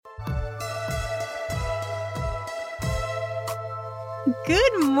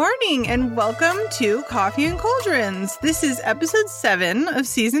Good morning and welcome to Coffee and Cauldrons. This is episode 7 of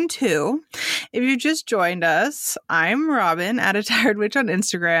season 2. If you just joined us, I'm Robin at A Tired Witch on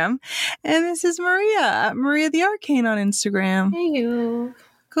Instagram, and this is Maria at Maria the Arcane on Instagram. Hey you.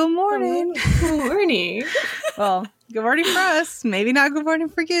 Good morning. Good morning. Well, good morning for us. Maybe not good morning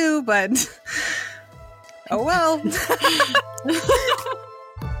for you, but oh well.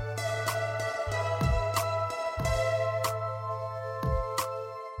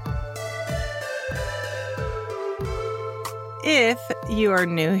 If you are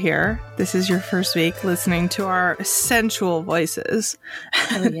new here, this is your first week listening to our sensual voices.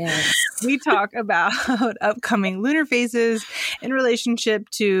 Oh, yes. We talk about upcoming lunar phases in relationship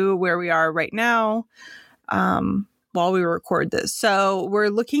to where we are right now while we record this. So we're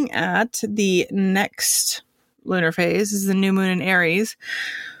looking at the next lunar phase. This is the new moon in Aries,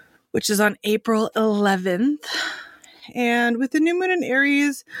 which is on April 11th. And with the new moon in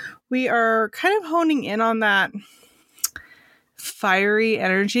Aries, we are kind of honing in on that fiery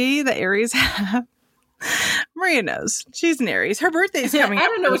energy that Aries have. Maria knows. She's an Aries. Her birthday's coming up. I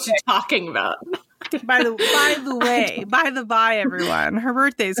don't know what you're talking about. By the by, everyone. Her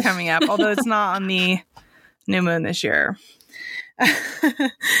birthday's coming up, although it's not on the new moon this year.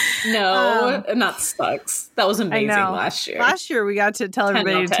 No, and that sucks. That was amazing last year. Last year, we got to tell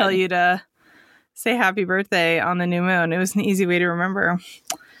everybody to tell you to say happy birthday on the new moon. It was an easy way to remember.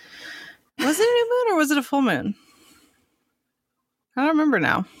 Was it a new moon or was it a full moon? I don't remember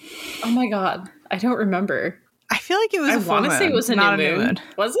now. Oh my god, I don't remember. I feel like it was a full moon. I want to say it was a new moon.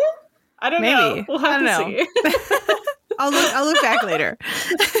 Was it? I don't know. We'll have to see. I'll look back later.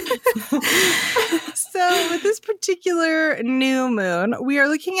 So with this particular new moon, we are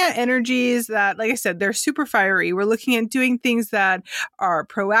looking at energies that, like I said, they're super fiery. We're looking at doing things that are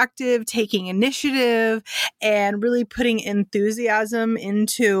proactive, taking initiative, and really putting enthusiasm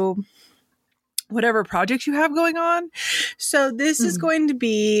into whatever projects you have going on. So this is going to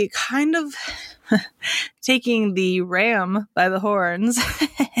be kind of taking the ram by the horns. See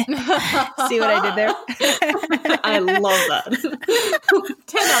what I did there? I love that.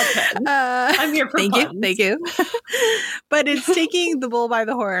 10 out of 10. I'm here for Thank you. But it's taking the bull by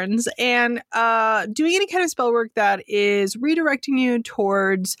the horns and doing any kind of spell work that is redirecting you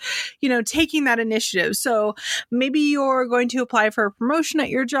towards, taking that initiative. So maybe you're going to apply for a promotion at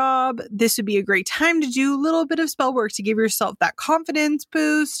your job. This would be a great time to do a little bit of spell work to give yourself that confidence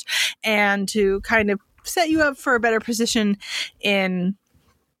boost and to kind of set you up for a better position in,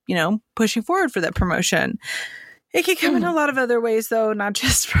 pushing forward for that promotion. It can come in a lot of other ways, though, not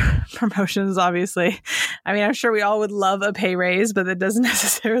just promotions, obviously. I mean, I'm sure we all would love a pay raise, but that doesn't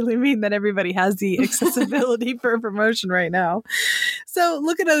necessarily mean that everybody has the accessibility for a promotion right now. So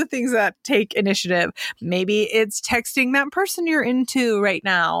look at other things that take initiative. Maybe it's texting that person you're into right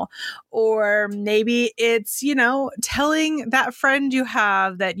now. Or maybe it's, telling that friend you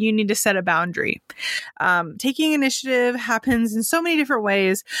have that you need to set a boundary. Taking initiative happens in so many different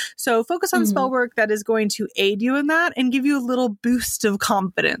ways. So focus on spell work that is going to aid you in that and give you a little boost of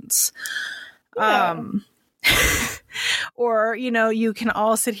confidence. Yeah. Or, you can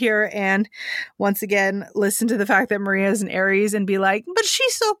all sit here and once again listen to the fact that Maria is an Aries and be like, but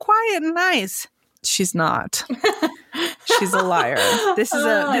she's so quiet and nice. She's not. She's a liar. This is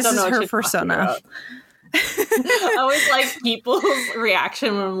her persona. I always like people's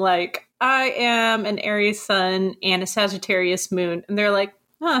reaction when I'm like, I am an Aries sun and a Sagittarius moon. And they're like,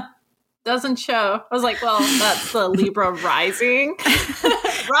 doesn't show. I was like, well, that's the Libra rising.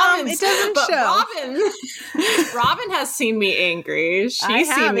 It doesn't show. Robin has seen me angry.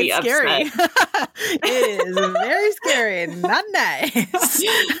 She's seen me upset. Scary. It is very scary and not nice. She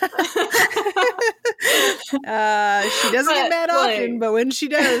doesn't get mad often, but when she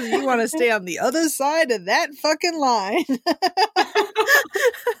does, you want to stay on the other side of that fucking line.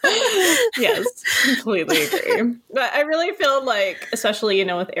 Yes, completely agree. But I really feel like, especially,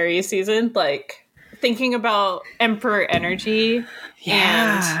 with Aries season, like thinking about Emperor energy.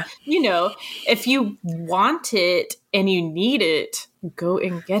 Yeah. And, if you want it and you need it, go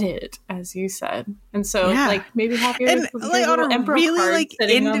and get it, as you said. And so, maybe have your on a Emperor really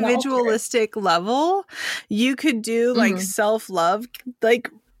individualistic level, you could do self-love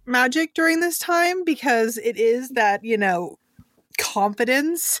magic during this time because it is that,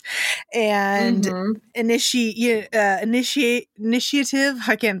 confidence and initiative.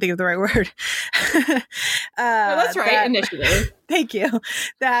 I can't think of the right word. That's right. Initiative. Thank you.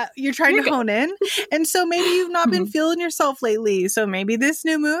 That you're trying to hone in. And so maybe you've not been feeling yourself lately. So maybe this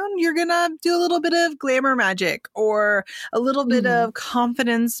new moon, you're going to do a little bit of glamour magic or a little bit of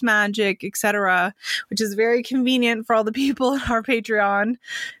confidence magic, etc., which is very convenient for all the people in our Patreon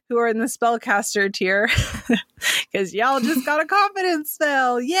who are in the spellcaster tier, because y'all just got a confidence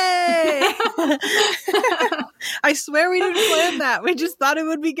spell. Yay! I swear we didn't plan that. We just thought it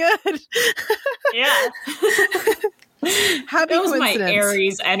would be good. Yeah. Happy it was coincidence. My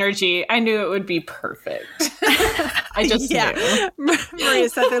Aries energy. I knew it would be perfect. I just knew. Maria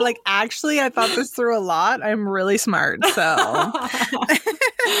said they're like, actually, I thought this through a lot. I'm really smart. So.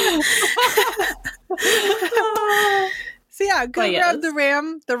 So yeah, go grab the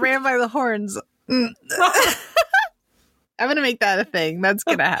ram by the horns. I'm going to make that a thing. That's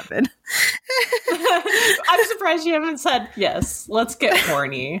going to happen. I'm surprised you haven't said, yes, let's get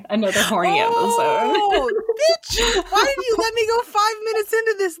horny. Another horny episode. Oh, bitch. Why did you let me go 5 minutes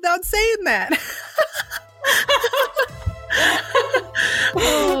into this without saying that?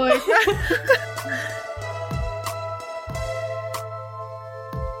 Oh my God.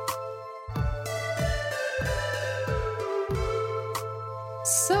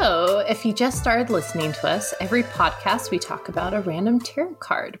 So, if you just started listening to us, every podcast we talk about a random tarot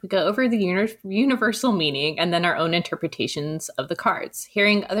card. We go over the universal meaning and then our own interpretations of the cards.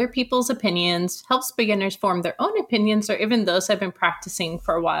 Hearing other people's opinions helps beginners form their own opinions, or even those who have been practicing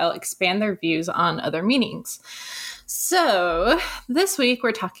for a while expand their views on other meanings. So, this week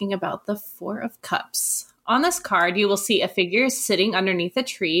we're talking about the Four of Cups. On this card, you will see a figure sitting underneath a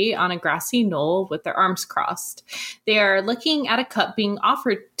tree on a grassy knoll with their arms crossed. They are looking at a cup being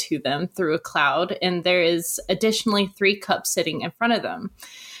offered to them through a cloud, and there is additionally 3 cups sitting in front of them.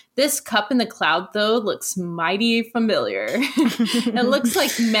 This cup in the cloud, though, looks mighty familiar. It looks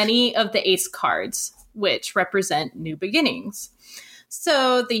like many of the ace cards, which represent new beginnings.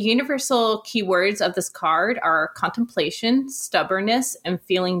 So the universal keywords of this card are contemplation, stubbornness, and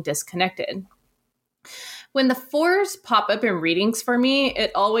feeling disconnected. When the fours pop up in readings for me,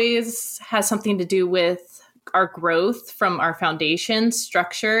 it always has something to do with our growth from our foundation,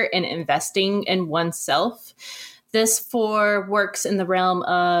 structure, and investing in oneself. This 4 works in the realm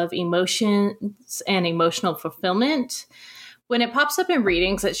of emotions and emotional fulfillment. When it pops up in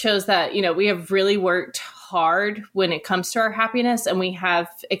readings, it shows that, we have really worked hard when it comes to our happiness, and we have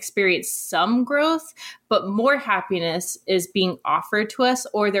experienced some growth, but more happiness is being offered to us,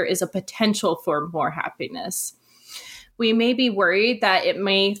 or there is a potential for more happiness. We may be worried that it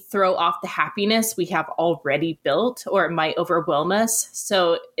may throw off the happiness we have already built, or it might overwhelm us.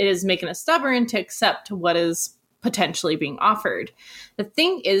 So it is making us stubborn to accept what is potentially being offered. The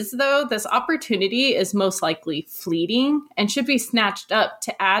thing is, though, this opportunity is most likely fleeting and should be snatched up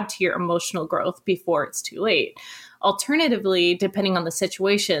to add to your emotional growth before it's too late. Alternatively, depending on the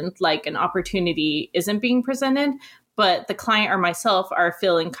situation, like an opportunity isn't being presented, but the client or myself are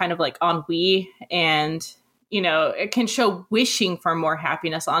feeling kind of like ennui, and it can show wishing for more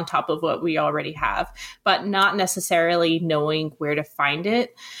happiness on top of what we already have, but not necessarily knowing where to find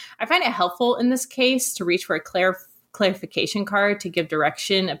it. I find it helpful in this case to reach for a clarification card to give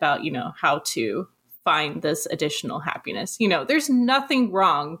direction about, how to find this additional happiness. There's nothing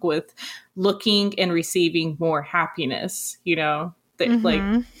wrong with looking and receiving more happiness, just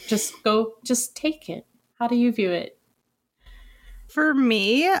take it. How do you view it? For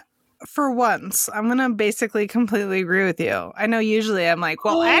me, for once, I'm going to basically completely agree with you. I know usually I'm like,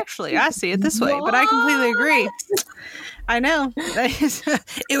 well, actually, I see it this way, but I completely agree. I know.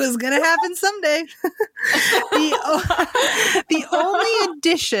 It was going to happen someday. The only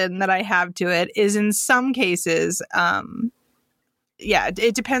addition that I have to it is in some cases,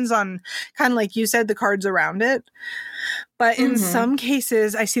 it depends on, kind of like you said, the cards around it. But in some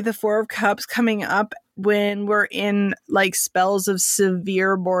cases, I see the Four of Cups coming up when we're in like spells of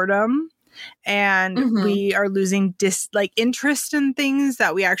severe boredom and we are losing interest in things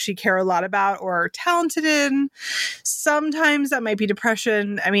that we actually care a lot about or are talented in. Sometimes that might be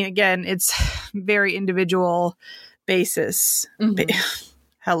depression. I mean, again, it's very individual basis.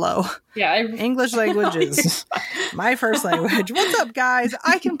 Hello. Yeah. English language is my first language. What's up, guys?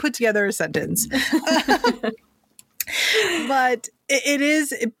 I can put together a sentence. But it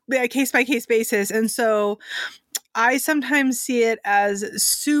is a case-by-case basis. And so I sometimes see it as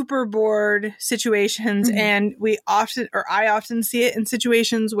super bored situations. And I often see it in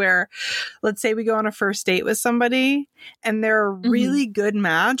situations where, let's say we go on a first date with somebody and they're a really good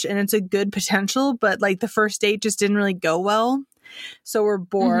match and it's a good potential, but like the first date just didn't really go well. So we're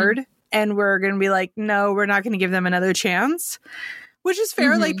bored and we're going to be like, no, we're not going to give them another chance. Which is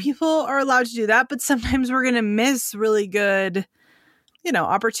fair. Like, people are allowed to do that, but sometimes we're going to miss really good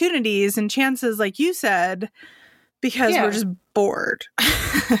opportunities and chances, like you said, because we're just bored.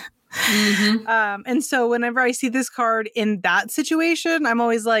 And so whenever I see this card in that situation, I'm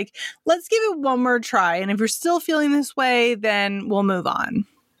always like, let's give it one more try. And if you're still feeling this way, then we'll move on.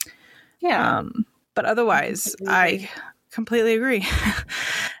 Yeah. But otherwise, I completely agree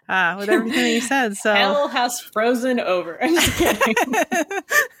with everything that you said. So hell has frozen over. I'm just kidding.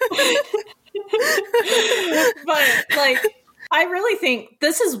 But like, I really think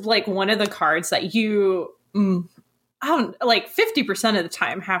this is like one of the cards that you, I don't like 50% of the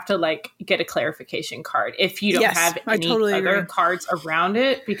time have to like get a clarification card if you don't have any other cards around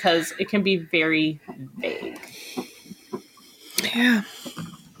it, because it can be very vague. Yeah.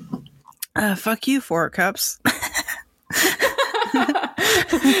 Fuck you, Four of Cups.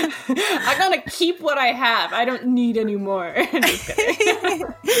 I'm gonna keep what I have. I don't need any more. Just kidding.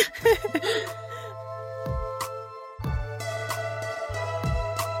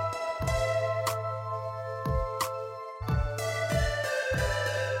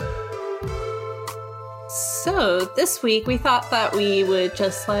 So this week we thought that we would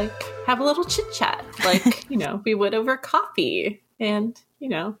just like have a little chit chat, like, we would over coffee, and,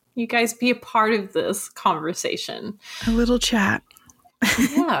 you guys be a part of this conversation. A little chat.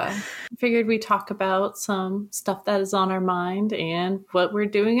 Yeah. Figured we'd talk about some stuff that is on our mind and what we're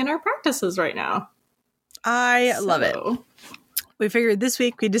doing in our practices right now. I love it. We figured this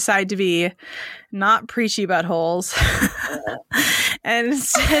week we decide to be not preachy buttholes and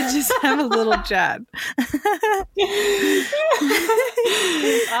instead just have a little chat.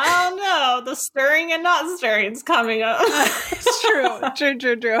 Oh no, the stirring and not stirring is coming up. It's true.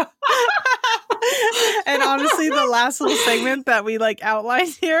 And honestly, the last little segment that we like outlined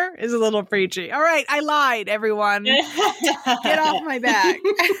here is a little preachy. All right, I lied, everyone. Get off my back.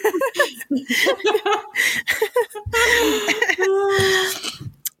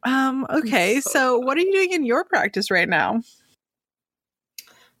 Okay, so what are you doing in your practice right now?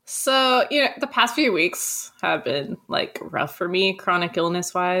 So, the past few weeks have been like rough for me, chronic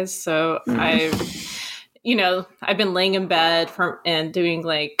illness wise. So I've been laying in bed and doing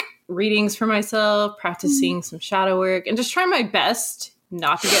like readings for myself, practicing some shadow work, and just trying my best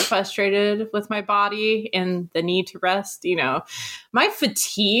not to get frustrated with my body and the need to rest. My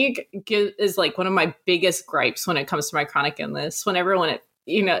fatigue is like one of my biggest gripes when it comes to my chronic illness.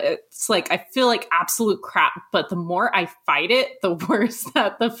 It's like I feel like absolute crap, but the more I fight it, the worse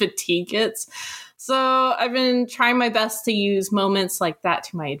that the fatigue gets. So I've been trying my best to use moments like that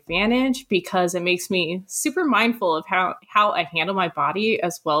to my advantage, because it makes me super mindful of how I handle my body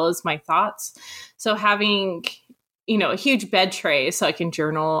as well as my thoughts. So having, a huge bed tray so I can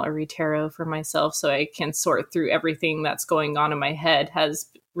journal or read tarot for myself so I can sort through everything that's going on in my head has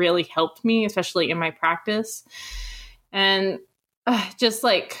really helped me, especially in my practice. And just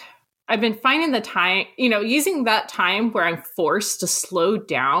like I've been finding the time, using that time where I'm forced to slow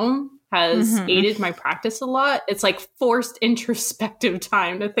down has aided my practice a lot. It's like forced introspective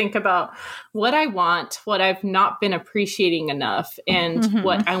time to think about what I want, what I've not been appreciating enough, and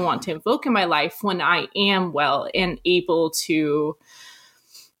what I want to invoke in my life when I am well and able to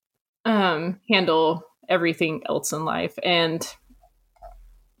handle everything else in life. And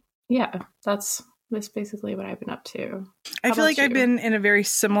yeah, that's basically what I've been up to. I feel like I've been in a very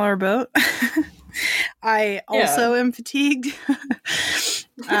similar boat. I also am fatigued.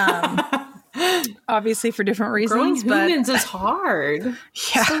 Obviously for different reasons. Growing humans is hard.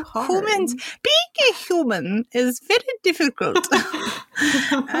 Yeah, so hard. Humans, being a human is very difficult.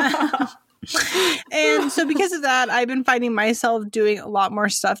 And so because of that, I've been finding myself doing a lot more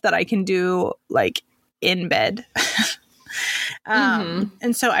stuff that I can do like in bed.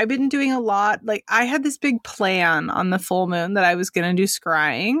 And so I've been doing a lot. Like I had this big plan on the full moon that I was going to do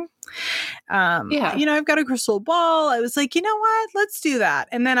scrying. I've got a crystal ball. I was like, you know what? Let's do that.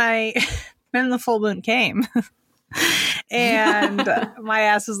 And then then the full moon came. And my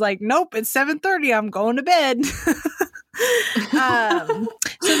ass was like, nope, it's 7:30. I'm going to bed.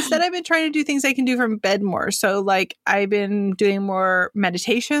 So instead I've been trying to do things I can do from bed more. So like I've been doing more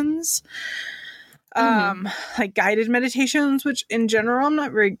meditations. Like guided meditations, which in general I'm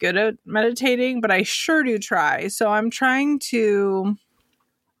not very good at meditating, but I sure do try. So I'm trying to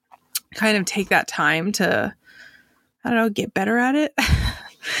kind of take that time to, I don't know, get better at it.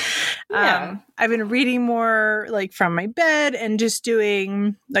 I've been reading more like from my bed and just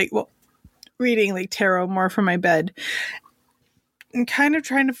doing reading like tarot more from my bed. And kind of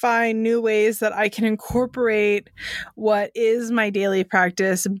trying to find new ways that I can incorporate what is my daily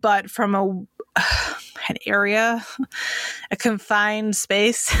practice, but from an area, a confined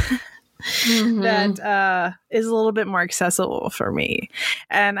space. that is a little bit more accessible for me.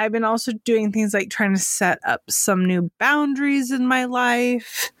 And I've been also doing things like trying to set up some new boundaries in my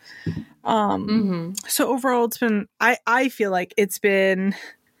life. So overall, it's been, I feel like it's been,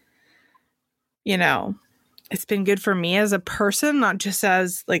 you know, it's been good for me as a person, not just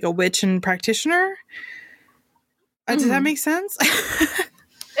as like a witch and practitioner. Does that make sense?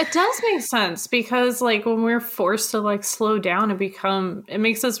 It does make sense, because like when we're forced to like slow down and it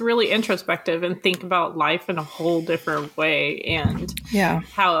makes us really introspective and think about life in a whole different way, and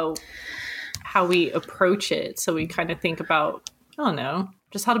how we approach it. So we kind of think about, I don't know,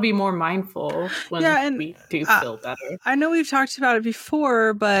 just how to be more mindful when we do feel better. I know we've talked about it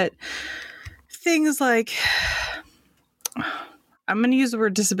before, but things like, I'm going to use the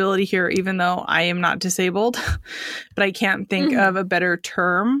word disability here, even though I am not disabled, but I can't think of a better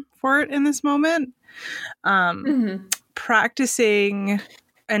term for it in this moment. Practicing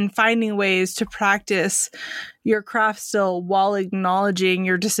and finding ways to practice your craft still while acknowledging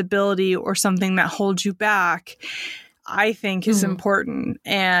your disability or something that holds you back, I think is important.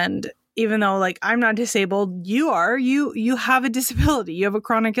 And even though like I'm not disabled, you are, you have a disability, you have a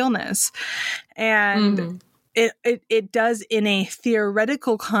chronic illness, and it does in a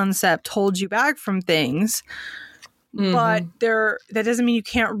theoretical concept hold you back from things, but that doesn't mean you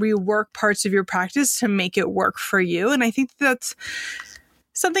can't rework parts of your practice to make it work for you. And I think that's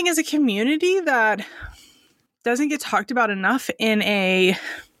something as a community that doesn't get talked about enough in a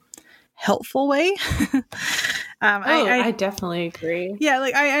helpful way. I definitely agree. Yeah,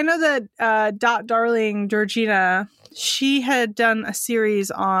 like I know that Dot Darling Georgina, she had done a series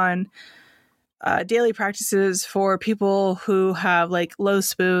on daily practices for people who have like low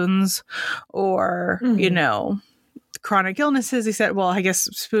spoons or, you know, chronic illnesses. He said, well, I guess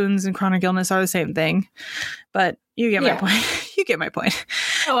spoons and chronic illness are the same thing, but you get my point. You get my point.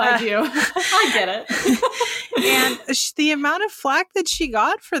 Oh, I do. I get it. And the amount of flack that she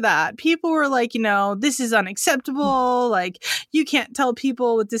got for that, people were like, you know, this is unacceptable. Like, you can't tell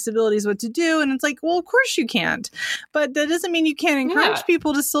people with disabilities what to do. And it's like, well, of course you can't. But that doesn't mean you can't encourage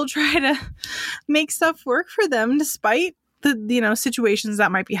people to still try to make stuff work for them despite the, you know, situations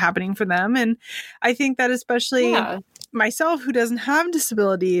that might be happening for them. And I think that especially myself, who doesn't have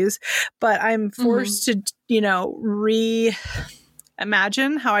disabilities, but I'm forced to, you know,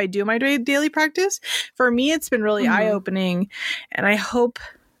 imagine how I do my daily practice. For me, it's been really eye-opening, and I hope,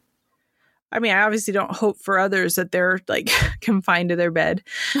 I mean, I obviously don't hope for others that they're like confined to their bed,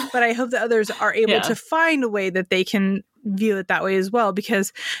 but I hope that others are able to find a way that they can view it that way as well,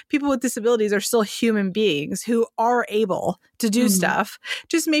 because people with disabilities are still human beings who are able to do stuff,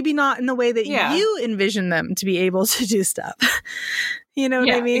 just maybe not in the way that you envision them to be able to do stuff. You know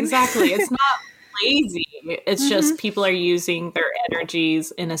what I mean? Exactly. It's not lazy. It's just people are using their energies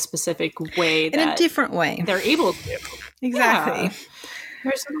in a specific way, in a different way they're able to. Exactly.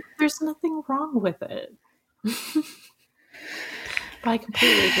 There's nothing wrong with it. But I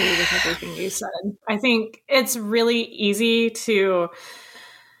completely agree with everything you said. I think it's really easy to,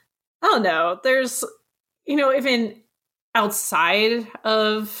 I don't know, there's, you know, even outside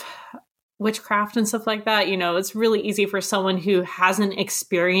of witchcraft and stuff like that, you know, it's really easy for someone who hasn't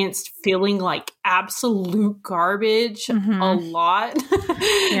experienced feeling like absolute garbage a lot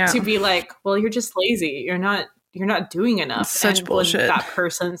to be like, well, you're just lazy. You're not doing enough. It's such bullshit. That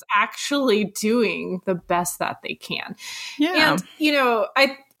person's actually doing the best that they can. Yeah. And, you know,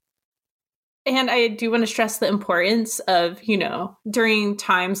 I do want to stress the importance of, you know, during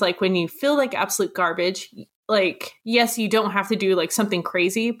times like when you feel like absolute garbage, like, yes, you don't have to do like something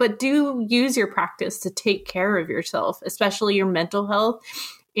crazy, but do use your practice to take care of yourself, especially your mental health.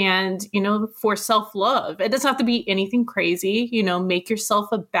 And, you know, for self-love, it doesn't have to be anything crazy, you know, make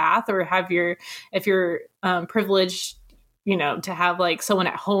yourself a bath, or if you're privileged, you know, to have like someone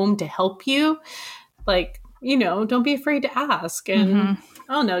at home to help you, like, you know, don't be afraid to ask. And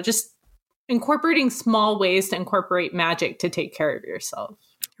I don't know, just incorporating small ways to incorporate magic to take care of yourself.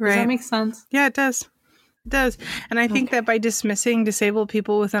 Does that make sense? Yeah, it does. It does. And I think that by dismissing disabled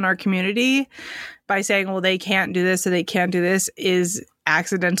people within our community, by saying, well, they can't do this or they can't do this, is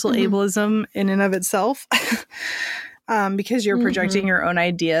accidental ableism in and of itself. Because you're projecting your own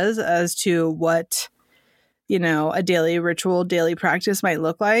ideas as to what, you know, a daily ritual, daily practice might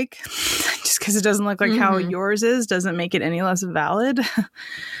look like. Just because it doesn't look like how yours is doesn't make it any less valid.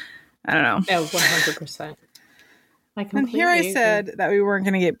 I don't know. No, 100%. And here I said that we weren't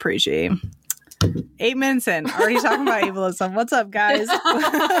going to get preachy. 8 minutes in, already talking about ableism. What's up, guys?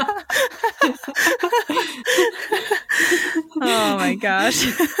 Oh my gosh.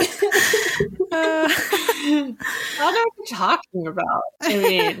 I don't know what you're talking about. I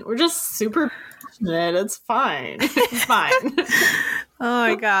mean, we're just super passionate. It's fine. It's fine. Oh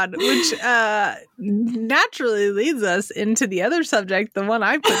my God. Which naturally leads us into the other subject, the one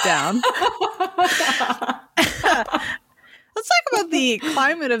I put down. Let's talk about the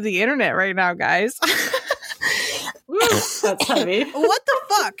climate of the internet right now, guys. Woo, that's heavy. What the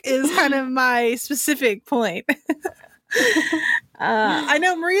fuck is kind of my specific point? I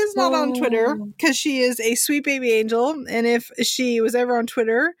know Maria's not on Twitter because she is a sweet baby angel, and if she was ever on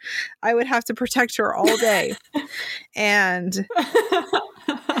Twitter, I would have to protect her all day. And I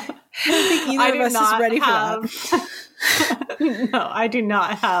don't think either of us is ready for that. No, I do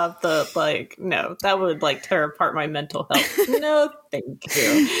not have no, that would tear apart my mental health. No, thank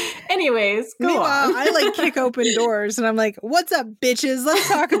you. Anyways, meanwhile, I kick open doors and I'm like, what's up, bitches? Let's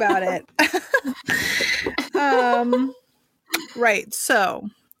talk about it. Right. So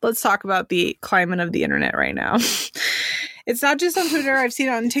let's talk about the climate of the internet right now. It's not just on Twitter. I've seen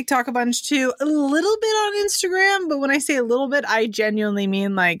it on TikTok a bunch too, a little bit on Instagram. But when I say a little bit, I genuinely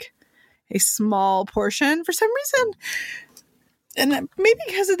mean a small portion for some reason. And maybe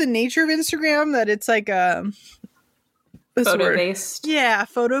because of the nature of Instagram, that it's photo-based. Yeah,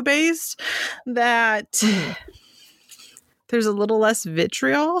 photo-based. That there's a little less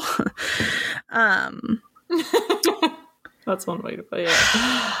vitriol. That's one way to put it.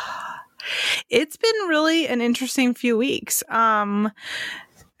 It's been really an interesting few weeks.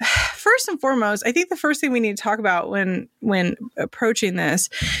 First and foremost, I think the first thing we need to talk about when approaching this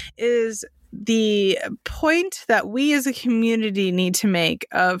is the point that we as a community need to make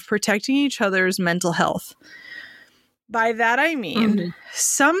of protecting each other's mental health. By that, I mean,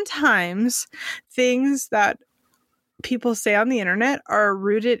 sometimes things that people say on the internet are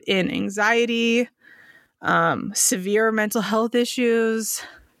rooted in anxiety, severe mental health issues,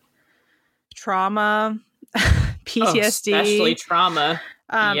 trauma, PTSD. Especially trauma.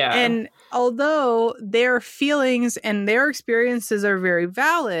 And although their feelings and their experiences are very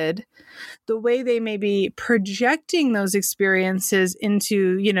valid, the way they may be projecting those experiences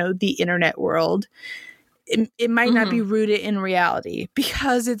into, the internet world, it might not be rooted in reality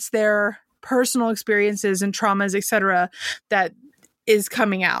because it's their personal experiences and traumas, etc., that is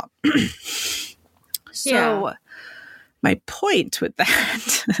coming out. So my point with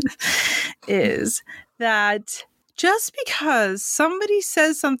that is that just because somebody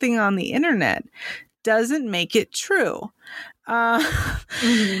says something on the internet doesn't make it true.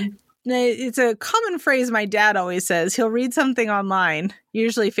 It's a common phrase my dad always says. He'll read something online,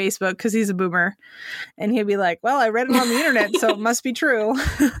 usually Facebook, because he's a boomer, and he'll be like, well, I read it on the internet, so it must be true.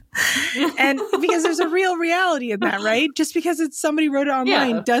 And because there's a real reality in that, right? Just because it's somebody wrote it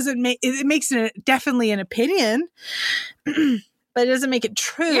online doesn't make it makes it definitely an opinion. But it doesn't make it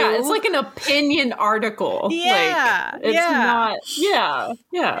true. Yeah, it's like an opinion article. Yeah. It's not.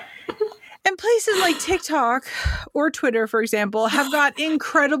 Yeah. And places like TikTok or Twitter, for example, have got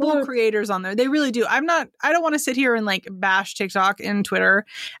incredible creators on there. They really do. I don't want to sit here and bash TikTok and Twitter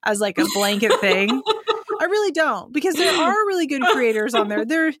as a blanket thing. I really don't, because there are really good creators on there.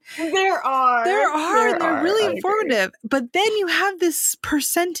 There are. They're really informative. But then you have this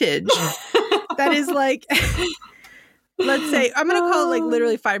percentage that is let's say, I'm going to call it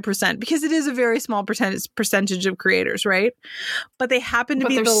literally 5%, because it is a very small percentage of creators, right? But they happen to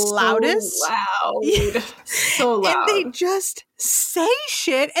be the loudest. So loud. So loud. And they just say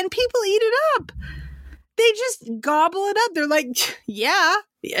shit and people eat it up. They just gobble it up. They're like, yeah,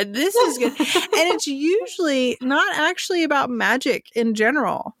 this is good. And it's usually not actually about magic in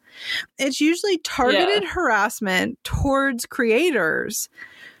general. It's usually targeted harassment towards creators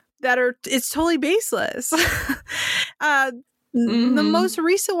it's totally baseless. The most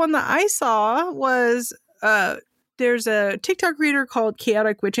recent one that I saw was there's a TikTok creator called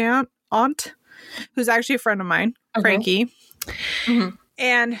Chaotic Witch Aunt, who's actually a friend of mine, Frankie.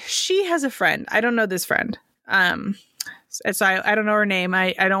 And she has a friend. I don't know this friend. So I don't know her name.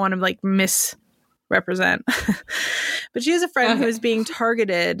 I don't want to misrepresent. But she has a friend who is being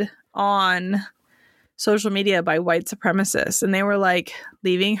targeted on social media by white supremacists, and they were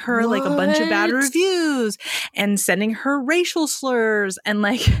leaving her a bunch of bad reviews and sending her racial slurs and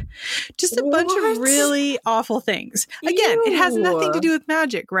just a bunch of really awful things. Again, it has nothing to do with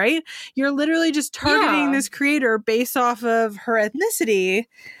magic, right? You're literally just targeting this creator based off of her ethnicity.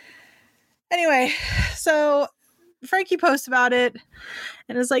 Anyway, so Frankie posts about it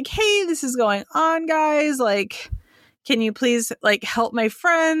and is like, hey, this is going on, guys. can you please like help my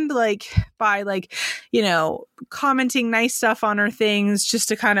friend like by like, you know, commenting nice stuff on her things just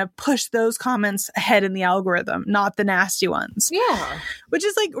to kind of push those comments ahead in the algorithm, not the nasty ones. Yeah. Which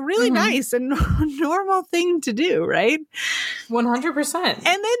is like really nice and normal thing to do, right? 100%. And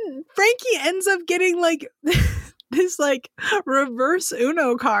then Frankie ends up getting like this like reverse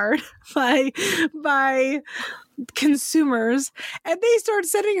Uno card by consumers, and they start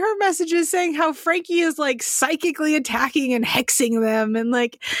sending her messages saying how Frankie is like psychically attacking and hexing them, and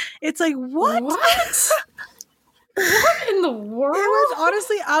like it's like what? What in the world? It was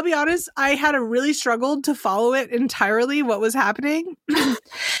honestly, I'll be honest, I had a really struggled to follow it entirely what was happening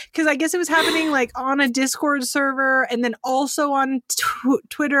because I guess it was happening like on a Discord server and then also on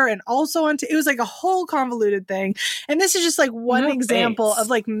Twitter and also on it was like a whole convoluted thing, and this is just like one example of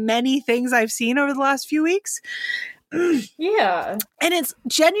like many things I've seen over the last few weeks. Yeah, and it's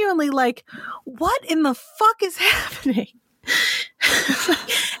genuinely like, what in the fuck is happening?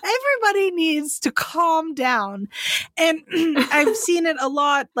 Everybody needs to calm down. And I've seen it a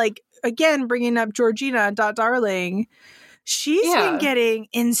lot, like again bringing up Georgina Darling. She's been getting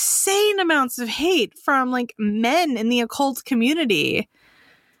insane amounts of hate from like men in the occult community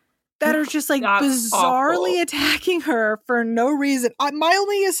that are just like bizarrely attacking her for no reason. My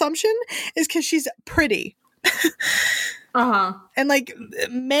only assumption is because she's pretty. And like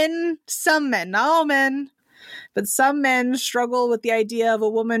some men, not all men, but some men struggle with the idea of a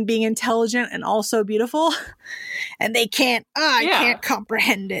woman being intelligent and also beautiful, and they can't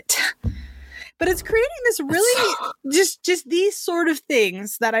comprehend it. But it's creating this really just these sort of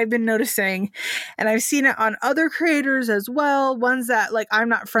things that I've been noticing, and I've seen it on other creators as well, ones that like I'm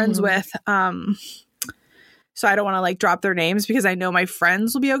not friends with. So I don't want to like drop their names because I know my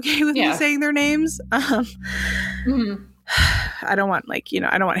friends will be okay with me saying their names. I don't want like,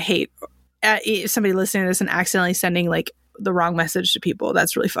 I don't want hate. Somebody listening to this and accidentally sending like the wrong message to people.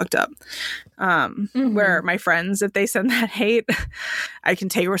 That's really fucked up. Where my friends, if they send that hate, I can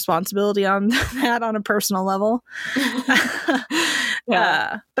take responsibility on that on a personal level.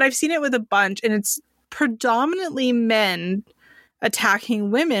 But I've seen it with a bunch, and it's predominantly men attacking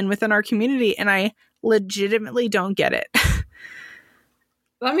women within our community, and I legitimately don't get it.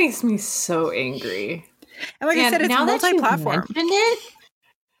 That makes me so angry. And like I said, it's multi-platform.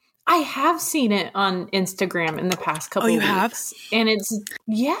 I have seen it on Instagram in the past couple of weeks. Have?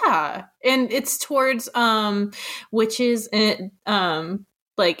 And it's towards witches and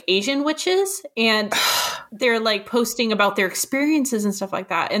like Asian witches, and they're like posting about their experiences and stuff like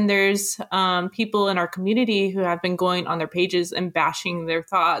that. And there's people in our community who have been going on their pages and bashing their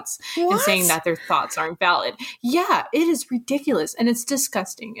thoughts and saying that their thoughts aren't valid. Yeah, it is ridiculous, and it's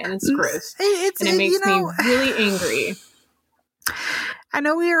disgusting, and it's gross. And it makes me really angry. I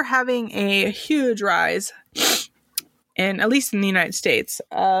know we are having a huge rise at least in the United States,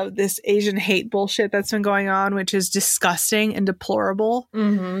 this Asian hate bullshit that's been going on, which is disgusting and deplorable.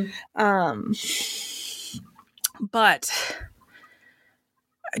 But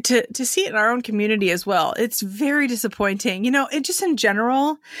to see it in our own community as well, it's very disappointing. It just in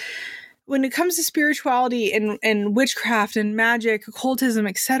general, when it comes to spirituality and witchcraft and magic, occultism,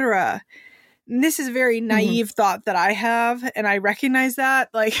 etc., this is a very naive thought that I have, and I recognize that.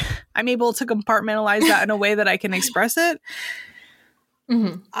 Like, I'm able to compartmentalize that in a way that I can express it.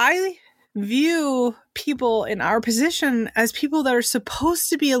 I view people in our position as people that are supposed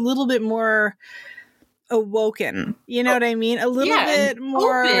to be a little bit more awoken. You know what I mean? A little bit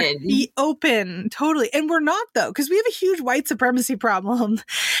more open. Totally. And we're not, though, because we have a huge white supremacy problem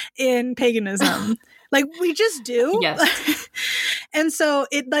in paganism. Like, we just do. Yes. And so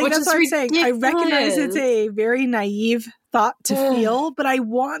that's what I'm saying. I recognize it's a very naive thought to feel, but I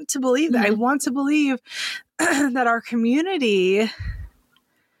want to believe that. I want to believe that our community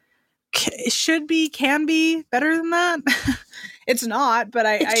can be better than that. It's not, but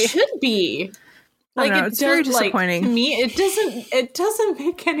it should be. Like, it's very disappointing. To me, it doesn't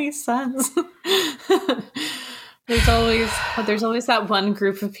make any sense. There's always that one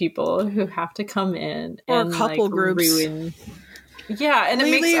group of people who have to come in or a couple groups ruin. Yeah, and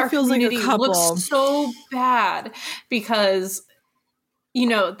lately, it makes our community look so bad because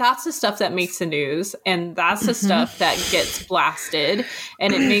that's the stuff that makes the news, and that's the stuff that gets blasted,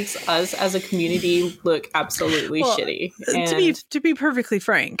 and it makes us as a community look absolutely shitty. And to be perfectly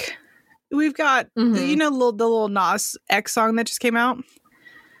frank, we've got the little Nas X song that just came out.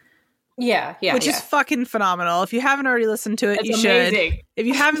 Yeah, which is fucking phenomenal. If you haven't already listened to it, you should. If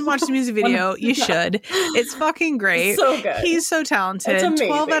you haven't watched the music video, you should. It's fucking great. It's so good. He's so talented.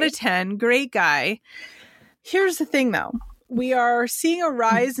 12 out of 10. Great guy. Here's the thing, though. We are seeing a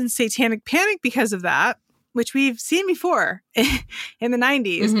rise in satanic panic because of that. which we've seen before in the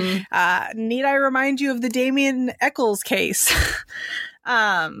 90s. Need I remind you of the Damien Eccles case?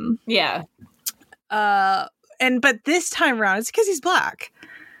 Yeah. But this time around, it's because he's black.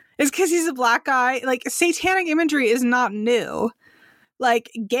 It's because he's a black guy. Like, satanic imagery is not new. Like,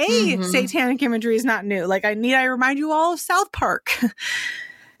 gay satanic imagery is not new. Like, I remind you all of South Park.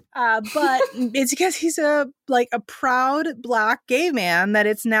 But it's because he's a proud black gay man that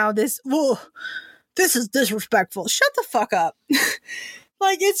it's now this, whoa, this is disrespectful. Shut the fuck up.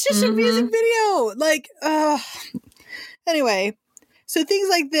 Like, it's just a music video. Like, anyway, so things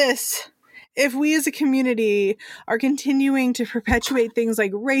like this, if we as a community are continuing to perpetuate things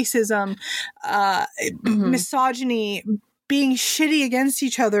like racism, misogyny, being shitty against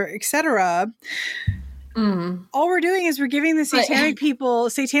each other, etc., all we're doing is we're giving the satanic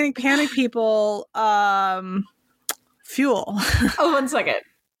panic people fuel. Oh, 1 second.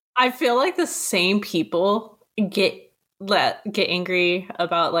 I feel like the same people get angry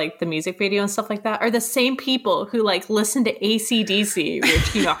about like the music video and stuff like that are the same people who like listen to AC/DC,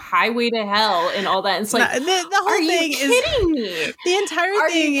 which, you know, Highway to Hell and all that. And it's like, the whole thing is kidding me. The entire are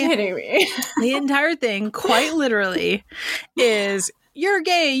thing you kidding me? The entire thing, quite literally, is you're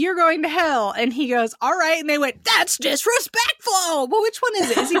gay, you're going to hell. And he goes, all right. And they went, that's disrespectful. Well, which one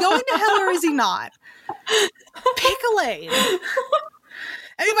is it? Is he going to hell or is he not? Pick a lane.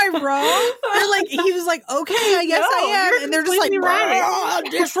 Am I wrong? They're like, he was like, okay, I guess I am. And they're just like, right.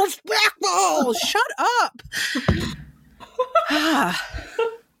 Disrespectful. Shut up.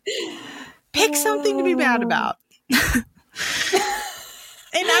 Pick something to be mad about. And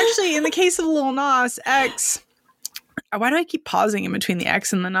actually, in the case of Lil Nas X, why do I keep pausing in between the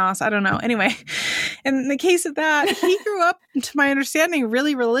X and the Nas? I don't know. Anyway, in the case of that, he grew up, to my understanding,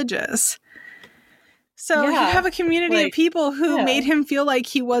 really religious. So you have a community of people who made him feel like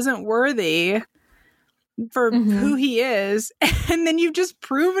he wasn't worthy for who he is. And then you've just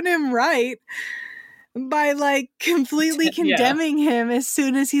proven him right by like completely condemning him as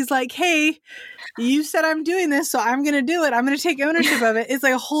soon as he's like, hey, you said I'm doing this, so I'm going to do it. I'm going to take ownership of it. It's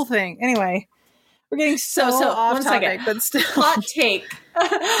like a whole thing. Anyway, we're getting so off topic, but still. Hot take.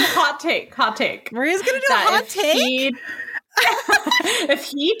 Hot take. Maria's going to do a hot take? If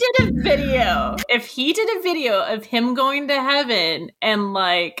he did a video of him going to heaven and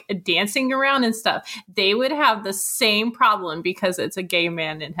like dancing around and stuff, they would have the same problem because it's a gay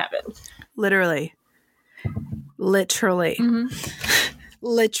man in heaven. Literally. Though.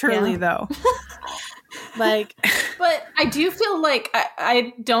 Like, but I do feel like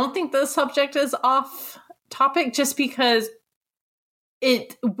I don't think the subject is off topic just because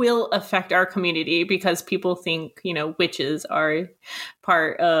it will affect our community because people think, you know, witches are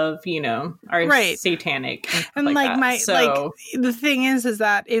part of, you know, our satanic and like like the thing is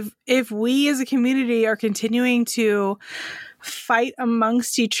that if we as a community are continuing to fight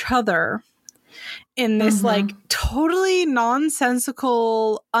amongst each other in this like totally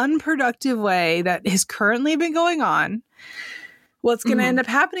nonsensical, unproductive way that has currently been going on, what's going to end up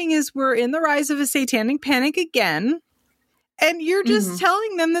happening is we're in the rise of a satanic panic again. And you're just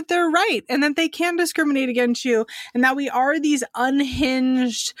telling them that they're right and that they can discriminate against you and that we are these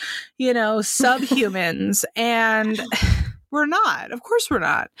unhinged, you know, subhumans. And we're not. Of course we're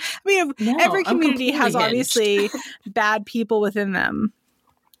not. I mean, every community has obviously bad people within them.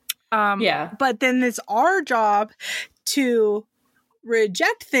 But then it's our job to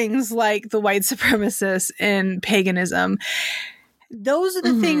reject things like the white supremacists and paganism. Those are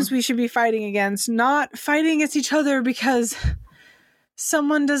the things we should be fighting against, not fighting against each other because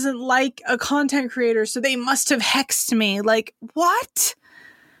someone doesn't like a content creator, so they must have hexed me. Like, what?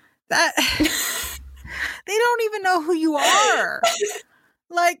 That they don't even know who you are.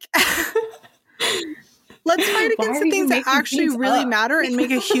 Like, let's fight against the things that actually really matter and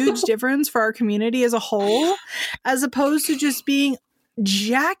make a huge difference for our community as a whole, as opposed to just being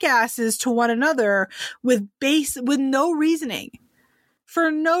jackasses to one another with no reasoning. For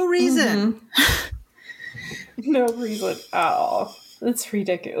no reason. No reason at all. It's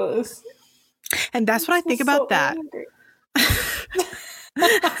ridiculous. And that's what I think about that.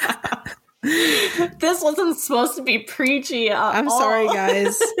 This wasn't supposed to be preachy I'm sorry,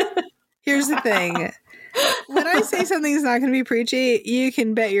 guys. Here's the thing. When I say something's not going to be preachy, you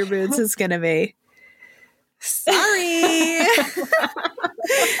can bet your boots it's going to be. Sorry.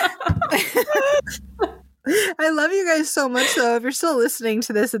 I love you guys so much, though. If you're still listening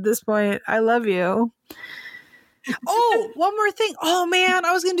to this at this point, I love you. Oh, one more thing. Oh, man.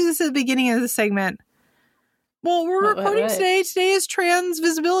 I was going to do this at the beginning of the segment. Well, we're recording today. Today is Trans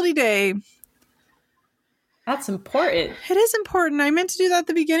Visibility Day. That's important. It is important. I meant to do that at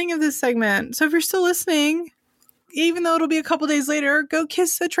the beginning of this segment. So if you're still listening, even though it'll be a couple days later, go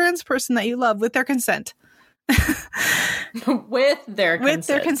kiss a trans person that you love with their consent. With their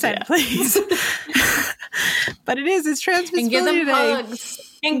consent, please. But it's Trans Visibility Day.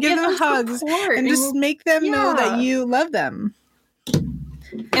 Hugs. And give them hugs. And just make them know that you love them.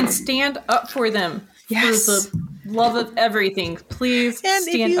 And stand up for them. Yes. For the love of everything. Please stand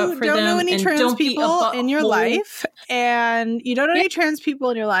up for them. And if you don't know any trans people in your life, and you don't know any trans people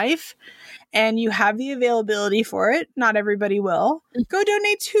in your life, and you have the availability for it, not everybody will, go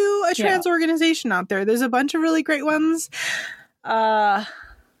donate to a trans organization out there. There's a bunch of really great ones. There's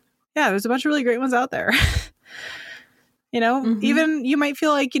a bunch of really great ones out there. Even you might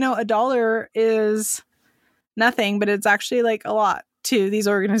feel like, $1 is nothing, but it's actually like a lot to these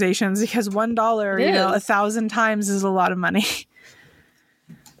organizations, because $1, 1,000 times is a lot of money.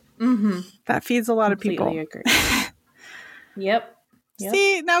 That feeds a lot of people. Agree. Yep.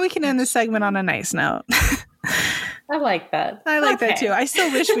 See, now we can end this segment on a nice note. I like that. I like that too. I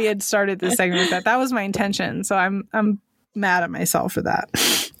still wish we had started this segment with that. That was my intention. So I'm mad at myself for that.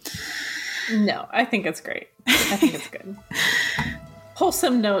 No, I think it's great. I think it's good.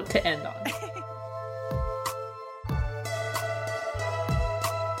 Wholesome note to end on.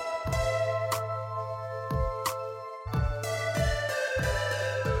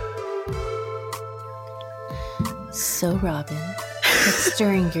 So, Robin, what's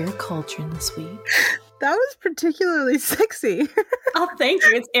stirring your cauldron this week? That was particularly sexy. Oh, thank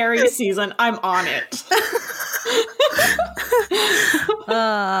you. It's Aries season. I'm on it.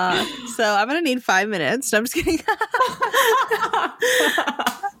 So I'm gonna need 5 minutes. No, I'm just kidding.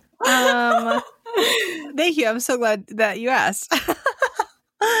 Thank you. I'm so glad that you asked.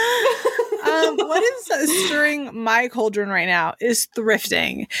 What is stirring my cauldron right now is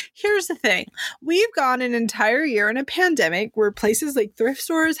thrifting. Here's the thing. We've gone an entire year in a pandemic where places like thrift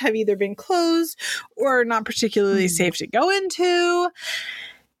stores have either been closed or not particularly safe to go into.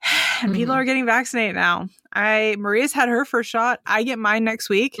 And people are getting vaccinated now. Maria's had her first shot. I get mine next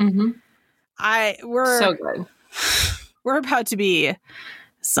week. We're so good. We're about to be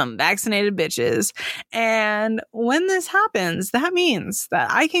some vaccinated bitches. And when this happens, that means that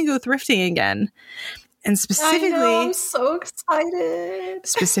I can go thrifting again. And specifically, I know, I'm so excited.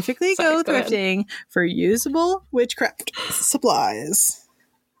 Specifically go thrifting for usable witchcraft supplies.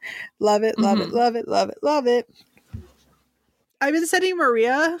 Love it, love it, love it, love it, love it. I've been sending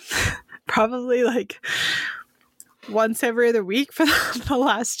Maria probably like once every other week for the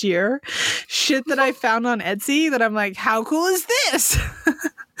last year shit that I found on Etsy that I'm like, how cool is this?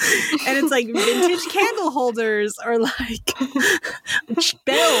 And it's like vintage candle holders or like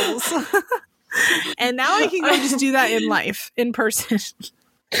bells. And now I can go just do that in person.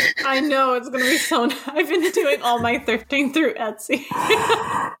 I know, it's going to be so nice. I've been doing all my thrifting through Etsy.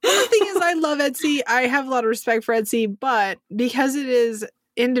 The thing is, I love Etsy. I have a lot of respect for Etsy, but because it is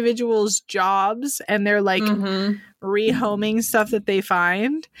individuals' jobs and they're like rehoming stuff that they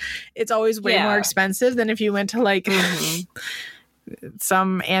find, it's always way more expensive than if you went to like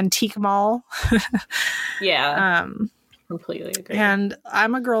some antique mall. Completely agree. And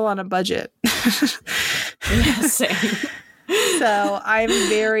I'm a girl on a budget. Yeah, same. So I'm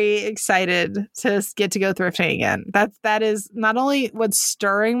very excited to get to go thrifting again. That is not only what's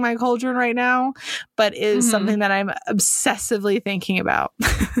stirring my cauldron right now, but is something that I'm obsessively thinking about.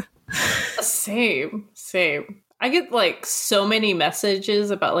 Same. I get like so many messages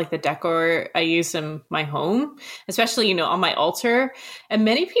about like the decor I use in my home, especially, on my altar. And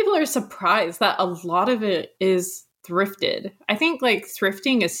many people are surprised that a lot of it is thrifted. I think like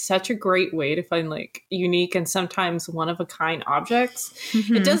thrifting is such a great way to find like unique and sometimes one of a kind objects.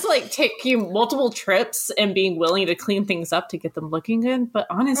 It does like take you multiple trips and being willing to clean things up to get them looking good. But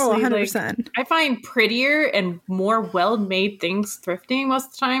honestly, like, I find prettier and more well-made things thrifting most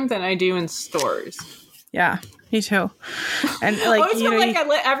of the time than I do in stores. Yeah, me too. And like, I always feel like I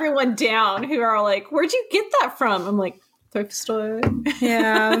let everyone down who are like, "Where'd you get that from?" I'm like, thrift store.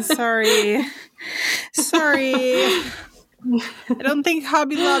 Yeah, sorry. I don't think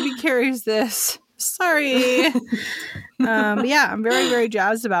Hobby Lobby carries this. Sorry. But yeah, I'm very, very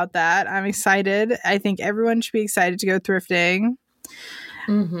jazzed about that. I'm excited. I think everyone should be excited to go thrifting.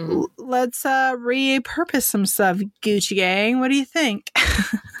 Let's repurpose some stuff, Gucci gang. What do you think?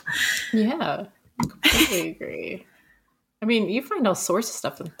 Yeah, completely agree. I mean, you find all sorts of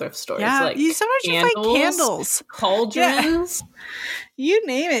stuff in thrift stores. Yeah, like sometimes you find candles, cauldrons, you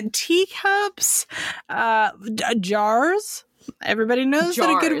name it, teacups, jars. Everybody knows that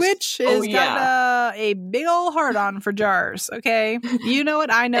a good witch has got a big old heart on for jars. Okay, you know it,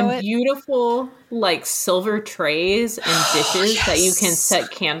 I know and it. Beautiful, like silver trays and dishes that you can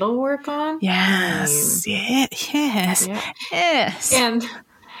set candle work on. Yes, yes. And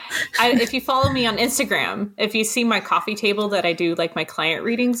if you follow me on Instagram, if you see my coffee table that I do like my client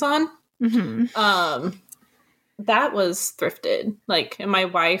readings on, that was thrifted. Like, and my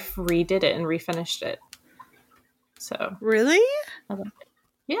wife redid it and refinished it. So really?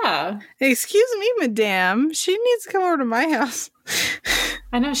 Yeah. Excuse me, madame. She needs to come over to my house.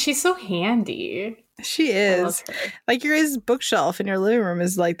 I know, she's so handy. She is. Like your guys' bookshelf in your living room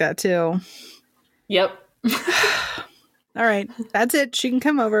is like that too. Yep. All right. That's it. She can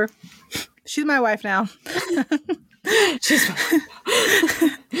come over. She's my wife now. She's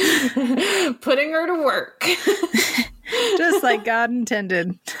putting her to work. Just like God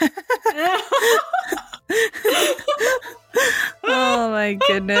intended. Oh my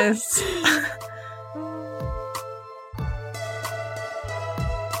goodness.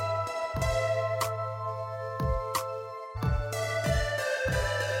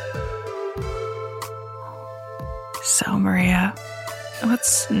 So, Maria,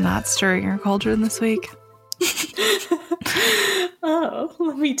 what's not stirring your cauldron this week? Oh,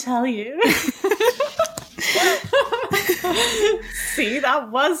 let me tell you. See, that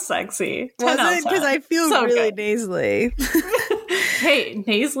was sexy. Was it? Because I feel so really nasally. Hey,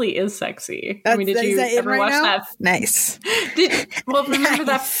 nasally is sexy. That's, I mean, did you ever watch that? Nice. Remember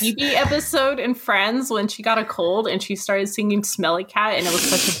that Phoebe episode in Friends when she got a cold and she started singing Smelly Cat and it was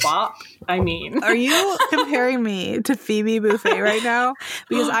such a bop? I mean. Are you comparing me to Phoebe Buffet right now?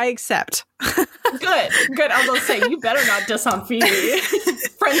 Because I accept. Good. I was going to say, you better not diss on Phoebe.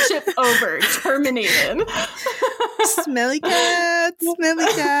 Friendship over. Terminated. Smelly cat.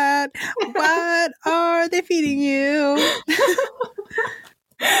 What are they feeding you?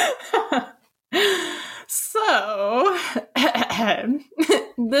 So,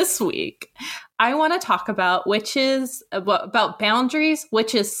 this week, I want to talk about about boundaries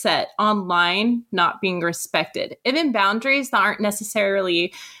witches set online not being respected. Even boundaries that aren't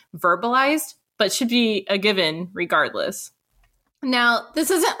necessarily verbalized, but should be a given regardless. Now,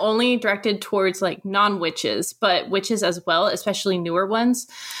 this isn't only directed towards like non-witches, but witches as well, especially newer ones.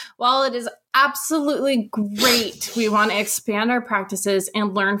 While it is absolutely great, we want to expand our practices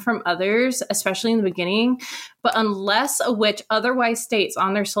and learn from others, especially in the beginning. But unless a witch otherwise states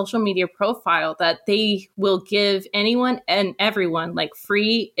on their social media profile that they will give anyone and everyone like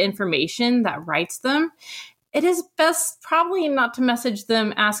free information that writes them, it is best probably not to message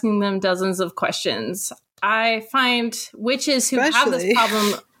them asking them dozens of questions. I find witches who have this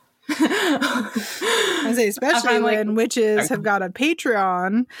problem. I say, especially when witches have got a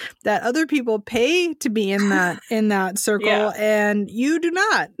Patreon that other people pay to be in that circle, and you do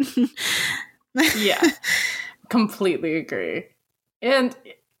not. Yeah, completely agree. And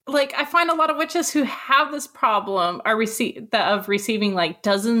like, I find a lot of witches who have this problem are receiving like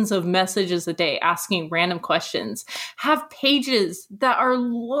dozens of messages a day asking random questions, have pages that are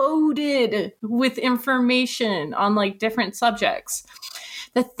loaded with information on like different subjects.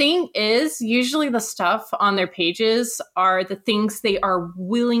 The thing is, usually the stuff on their pages are the things they are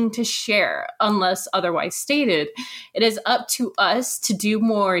willing to share, unless otherwise stated. It is up to us to do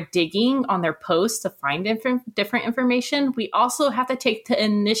more digging on their posts to find different information. We also have to take the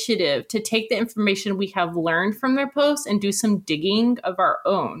initiative to take the information we have learned from their posts and do some digging of our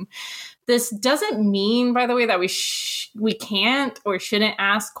own. This doesn't mean, by the way, that we can't or shouldn't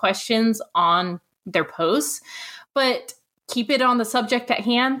ask questions on their posts, but keep it on the subject at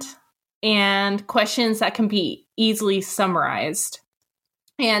hand and questions that can be easily summarized.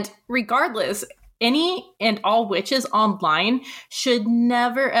 And regardless, any and all witches online should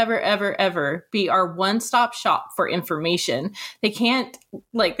never, ever, ever, ever be our one-stop shop for information. They can't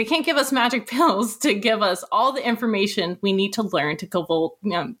give us magic pills to give us all the information we need to learn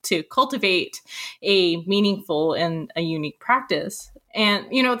to cultivate a meaningful and a unique practice. And,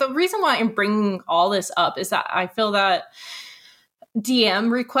 the reason why I'm bringing all this up is that I feel that DM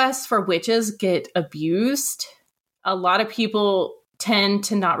requests for witches get abused. A lot of people tend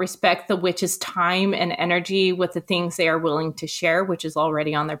to not respect the witch's time and energy with the things they are willing to share, which is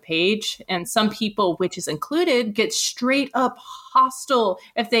already on their page. And some people, witches included, get straight up hostile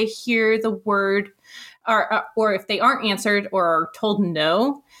if they hear the word or if they aren't answered or are told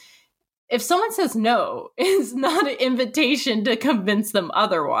no. if someone says no, it's not an invitation to convince them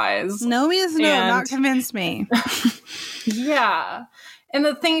otherwise. No means no, not convince me. Yeah. And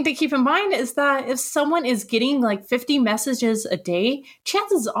the thing to keep in mind is that if someone is getting like 50 messages a day,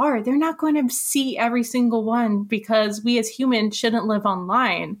 chances are they're not going to see every single one, because we as humans shouldn't live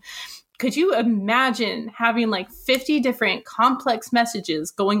online. Could you imagine having like 50 different complex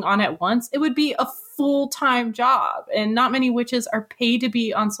messages going on at once? It would be a full-time job, and not many witches are paid to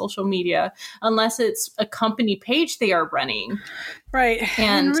be on social media unless it's a company page they are running. Right.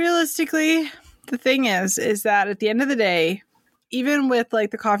 And realistically, the thing is that at the end of the day, even with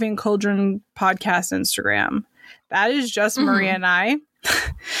like the Coffee and Cauldron podcast Instagram, that is just Maria and I.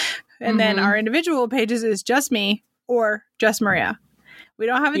 And then our individual pages is just me or just Maria. We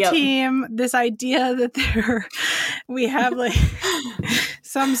don't have a team. This idea that we have like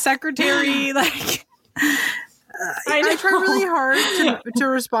some secretary, like I try really hard to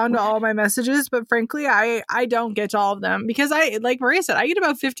respond to all my messages, but frankly, I don't get to all of them because like Maria said, I get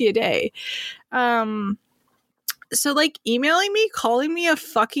about 50 a day. So like emailing me, calling me a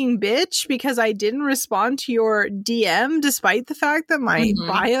fucking bitch because I didn't respond to your DM, despite the fact that my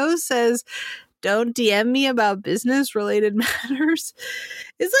bio says don't DM me about business related matters,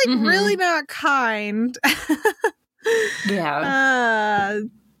 is like really not kind. Yeah.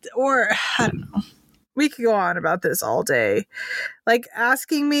 Or I don't know. We could go on about this all day. Like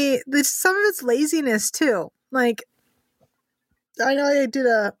asking me, some of it's laziness too. Like, I know I did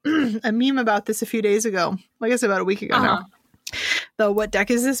a meme about this a few days ago. I guess about a week ago now. The what deck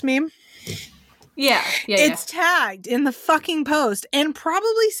is this meme? Yeah. It's tagged in the fucking post and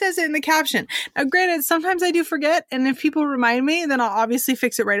probably says it in the caption. Now, granted, sometimes I do forget, and if people remind me, then I'll obviously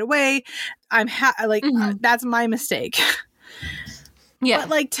fix it right away. That's my mistake. Yeah. But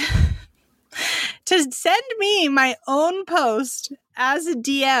like to send me my own post as a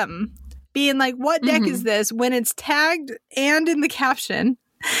DM being like, what deck is this, when it's tagged and in the caption,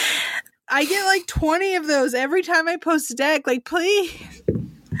 I get like 20 of those every time I post a deck. Like, please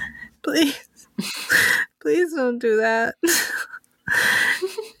don't do that.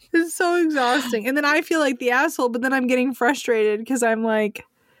 It's so exhausting. And then I feel like the asshole, but then I'm getting frustrated because I'm like,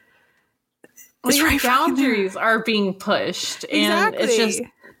 your boundaries are being pushed. And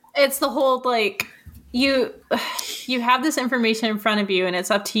it's the whole like, you have this information in front of you, and it's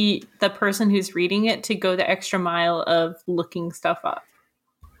up to the person who's reading it to go the extra mile of looking stuff up.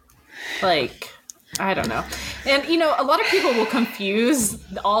 Like, I don't know. And, a lot of people will confuse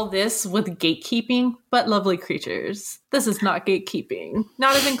all this with gatekeeping, but lovely creatures, this is not gatekeeping.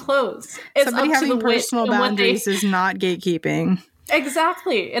 Not even close. It's somebody having personal boundaries is not gatekeeping.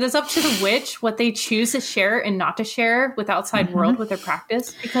 Exactly. It is up to the witch what they choose to share and not to share with outside world with their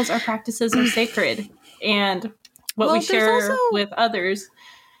practice, because our practices are sacred. And what we share with others.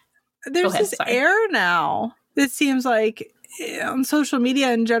 There's this air now that seems like on social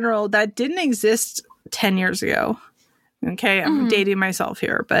media in general that didn't exist 10 years ago. Okay, I'm dating myself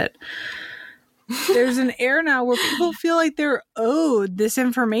here, but there's an air now where people feel like they're owed this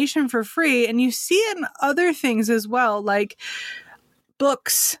information for free. And you see it in other things as well, like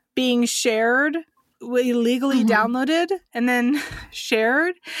books being shared, illegally downloaded and then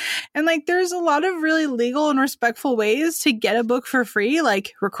shared. And like there's a lot of really legal and respectful ways to get a book for free,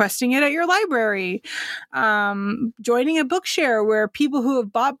 like requesting it at your library, joining a book share where people who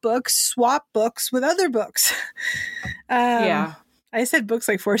have bought books swap books with other books. I said books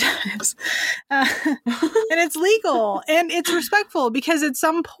like 4 times. And it's legal and it's respectful because at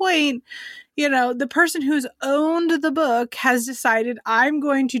some point, the person who's owned the book has decided I'm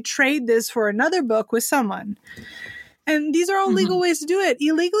going to trade this for another book with someone. And these are all legal ways to do it.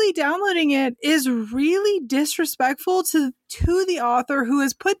 Illegally downloading it is really disrespectful to the author who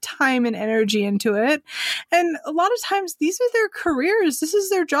has put time and energy into it. And a lot of times these are their careers. This is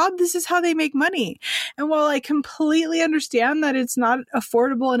their job. This is how they make money. And while I completely understand that it's not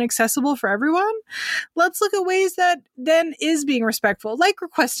affordable and accessible for everyone, let's look at ways that then is being respectful, like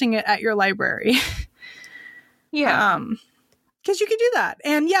requesting it at your library. Yeah. Because you can do that.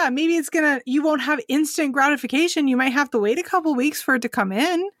 And yeah, maybe you won't have instant gratification. You might have to wait a couple weeks for it to come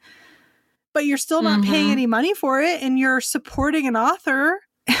in, but you're still not paying any money for it and you're supporting an author.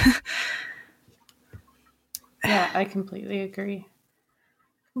 Yeah, I completely agree.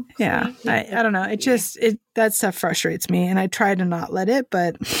 I don't know. That stuff frustrates me and I try to not let it,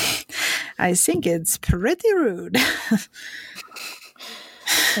 but I think it's pretty rude.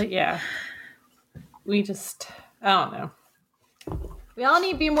 But yeah, I don't know. We all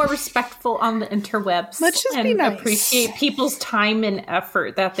need to be more respectful on the interwebs. Let's just be nice. Appreciate people's time and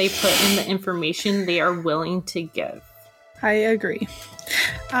effort that they put in the information they are willing to give. I agree.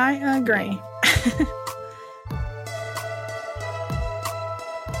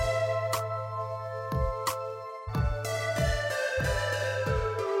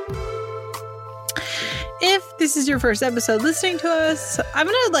 If this is your first episode listening to us, I'm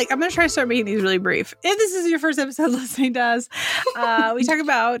gonna try to start making these really brief. If this is your first episode listening to us, we talk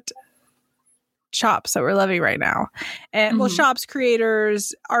about shops that we're loving right now, and well, shops,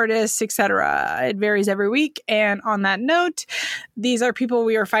 creators, artists, etc. It varies every week. And on that note, these are people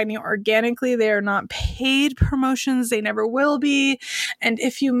we are finding organically. They are not paid promotions. They never will be. And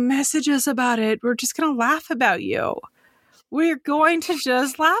if you message us about it, we're just gonna laugh about you. We're going to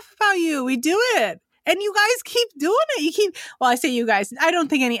just laugh about you. We do it. And you guys keep doing it. I say you guys. I don't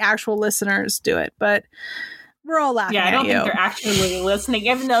think any actual listeners do it, but we're all laughing at you. Yeah, I don't think they're actually listening,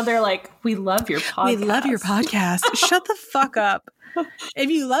 even though they're like, we love your podcast. We love your podcast. Shut the fuck up. If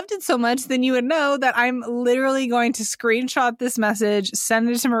you loved it so much, then you would know that I'm literally going to screenshot this message, send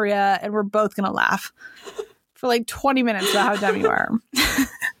it to Maria, and we're both going to laugh for like 20 minutes about how dumb you are.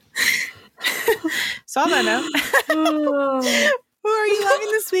 So on that note, who are you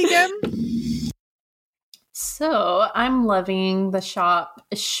loving this weekend? So I'm loving the shop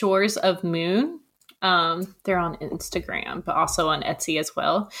Shoresofmoon. They're on Instagram, but also on Etsy as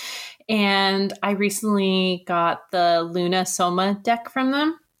well. And I recently got the Somnia Deck from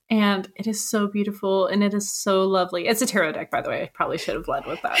them, and it is so beautiful and it is so lovely. It's a tarot deck, by the way. I probably should have led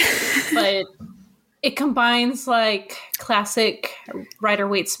with that. But it combines like classic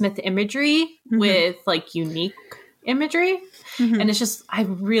Rider-Waite-Smith imagery with like unique imagery. And it's just, I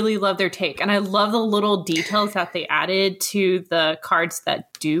really love their take. And I love the little details that they added to the cards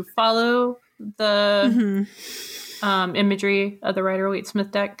that do follow the imagery of the Rider-Waite-Smith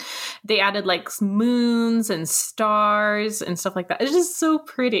deck. They added like moons and stars and stuff like that. It's just so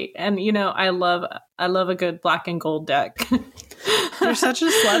pretty. And, you know, I love a good black and gold deck. You're such a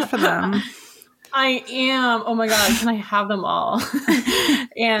slut for them. I am. Oh my God, can I have them all?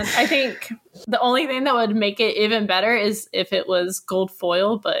 And I think the only thing that would make it even better is if it was gold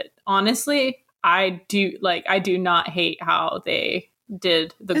foil. But honestly, I do not hate how they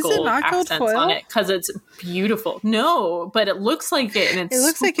did the gold accents on it because it's beautiful. No, but it looks like it, and it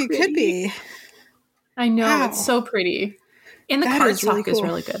looks so like pretty. It could be. I know. Wow. It's so pretty. And the cardstock is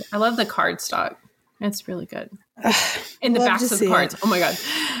really good. I love the cardstock. It's really good. And the backs of the cards. Oh my God.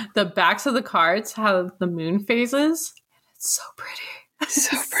 The backs of the cards have the moon phases. It's so pretty.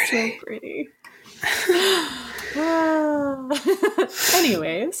 So pretty.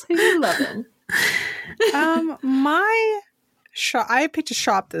 Anyways, who you loving? I picked a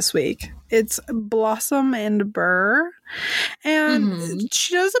shop this week. It's Blossumandburr, and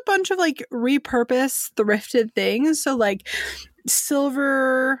she does a bunch of like repurpose thrifted things. So like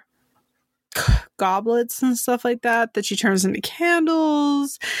silver goblets and stuff like that she turns into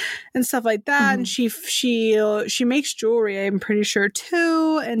candles and stuff like that. And she makes jewelry, I'm pretty sure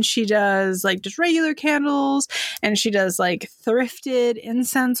too, and she does like just regular candles, and she does like thrifted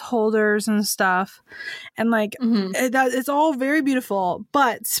incense holders and stuff, and like it's all very beautiful.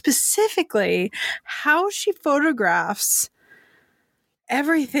 But specifically how she photographs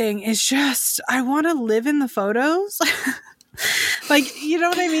everything is just, I want to live in the photos. Like, you know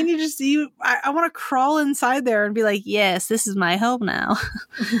what I mean? I want to crawl inside there and be like, yes, this is my home now.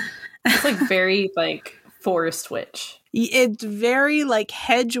 It's like very like forest witch. It's very like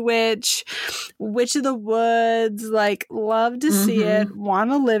hedge witch of the woods, like love to see it, want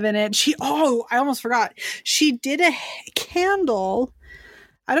to live in it. I almost forgot. She did a candle.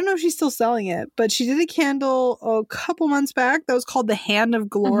 I don't know if she's still selling it, but she did a candle a couple months back that was called the Hand of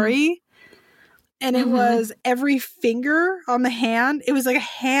Glory. And it was every finger on the hand. It was like a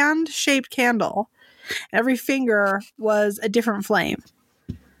hand-shaped candle. Every finger was a different flame.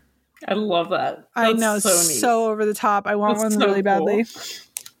 I love that. I know. So over the top. I want one really badly.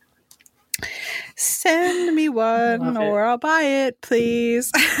 Send me one or I'll buy it,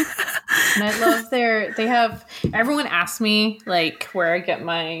 please. And I love they have, everyone asks me like where I get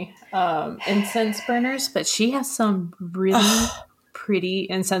my incense burners, but she has some really pretty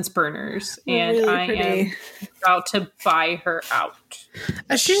incense burners, and really I am about to buy her out.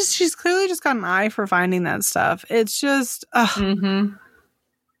 She's clearly just got an eye for finding that stuff. It's just I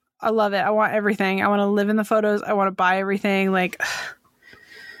love it. I want everything. I want to live in the photos. I want to buy everything. Like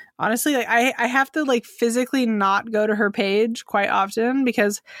honestly, like I have to like physically not go to her page quite often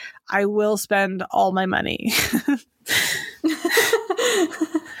because I will spend all my money.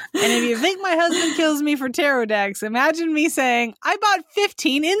 And if you think my husband kills me for tarot decks, imagine me saying, I bought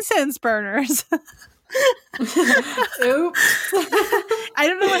 15 incense burners. Oops. I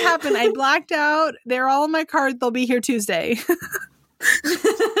don't know what happened. I blacked out. They're all in my cart. They'll be here Tuesday.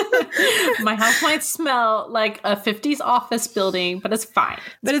 My house might smell like a 50s office building, but it's fine.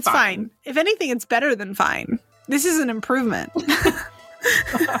 It's fine. If anything, it's better than fine. This is an improvement.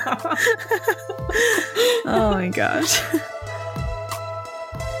 Oh my gosh.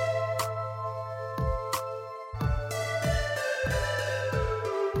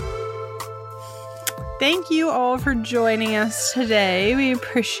 Thank you all for joining us today. We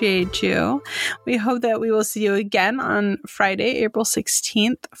appreciate you. We hope that we will see you again on Friday, April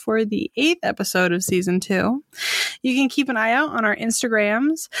 16th for the 8th episode of season 2. You can keep an eye out on our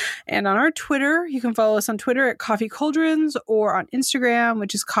Instagrams and on our Twitter. You can follow us on Twitter at Coffee Cauldrons or on Instagram,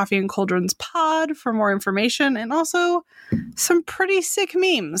 which is Coffee and Cauldrons Pod, for more information and also some pretty sick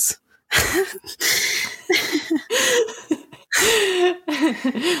memes.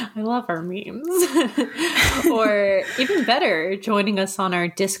 I love our memes. Or even better, joining us on our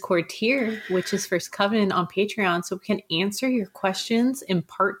Discord tier, which is First Covenant on Patreon, so we can answer your questions in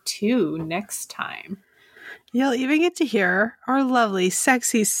part 2 next time. You'll even get to hear our lovely,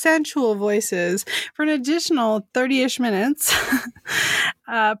 sexy, sensual voices for an additional 30-ish minutes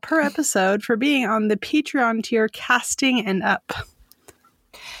per episode for being on the Patreon tier casting and up.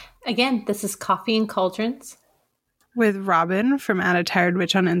 Again, this is Coffee and Cauldrons. With Robin from At a Tired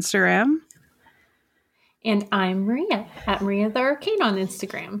Witch on Instagram. And I'm Maria, at Maria the Arcane on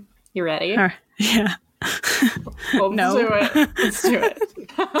Instagram. You ready? Yeah. Well, no. Let's do it.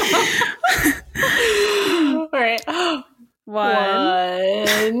 All right.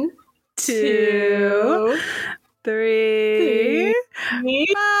 1, 2, 3.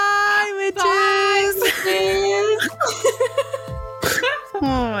 Bye, witches! Bye, witches! Oh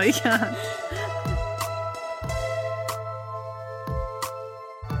my god.